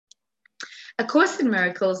A Course in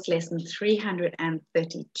Miracles, lesson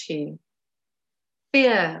 332.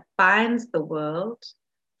 Fear binds the world,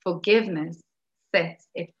 forgiveness sets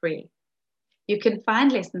it free. You can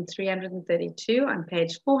find lesson 332 on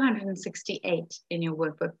page 468 in your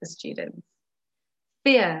workbook for students.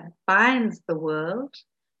 Fear binds the world,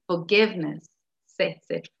 forgiveness sets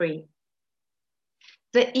it free.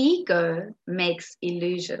 The ego makes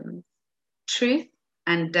illusions, truth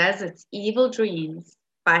undoes its evil dreams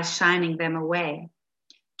by shining them away.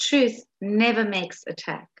 Truth never makes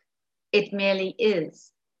attack. It merely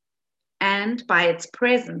is. And by its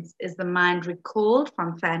presence is the mind recalled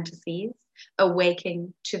from fantasies,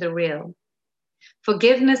 awaking to the real.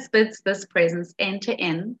 Forgiveness bids this presence enter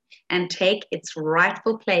in and take its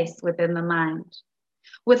rightful place within the mind.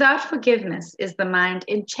 Without forgiveness is the mind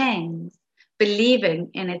in chains, believing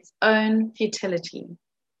in its own futility.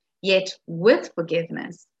 Yet with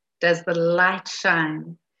forgiveness does the light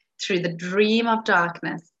shine through the dream of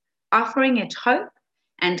darkness, offering it hope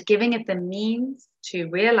and giving it the means to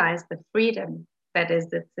realize the freedom that is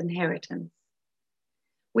its inheritance.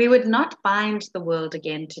 We would not bind the world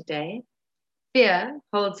again today. Fear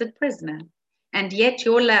holds it prisoner, and yet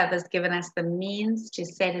your love has given us the means to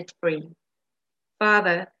set it free.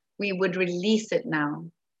 Father, we would release it now,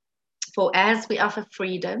 for as we offer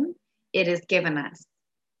freedom, it is given us.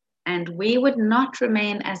 And we would not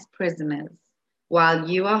remain as prisoners while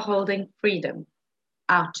you are holding freedom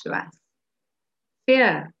out to us.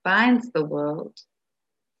 Fear binds the world,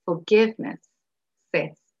 forgiveness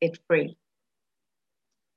sets it free.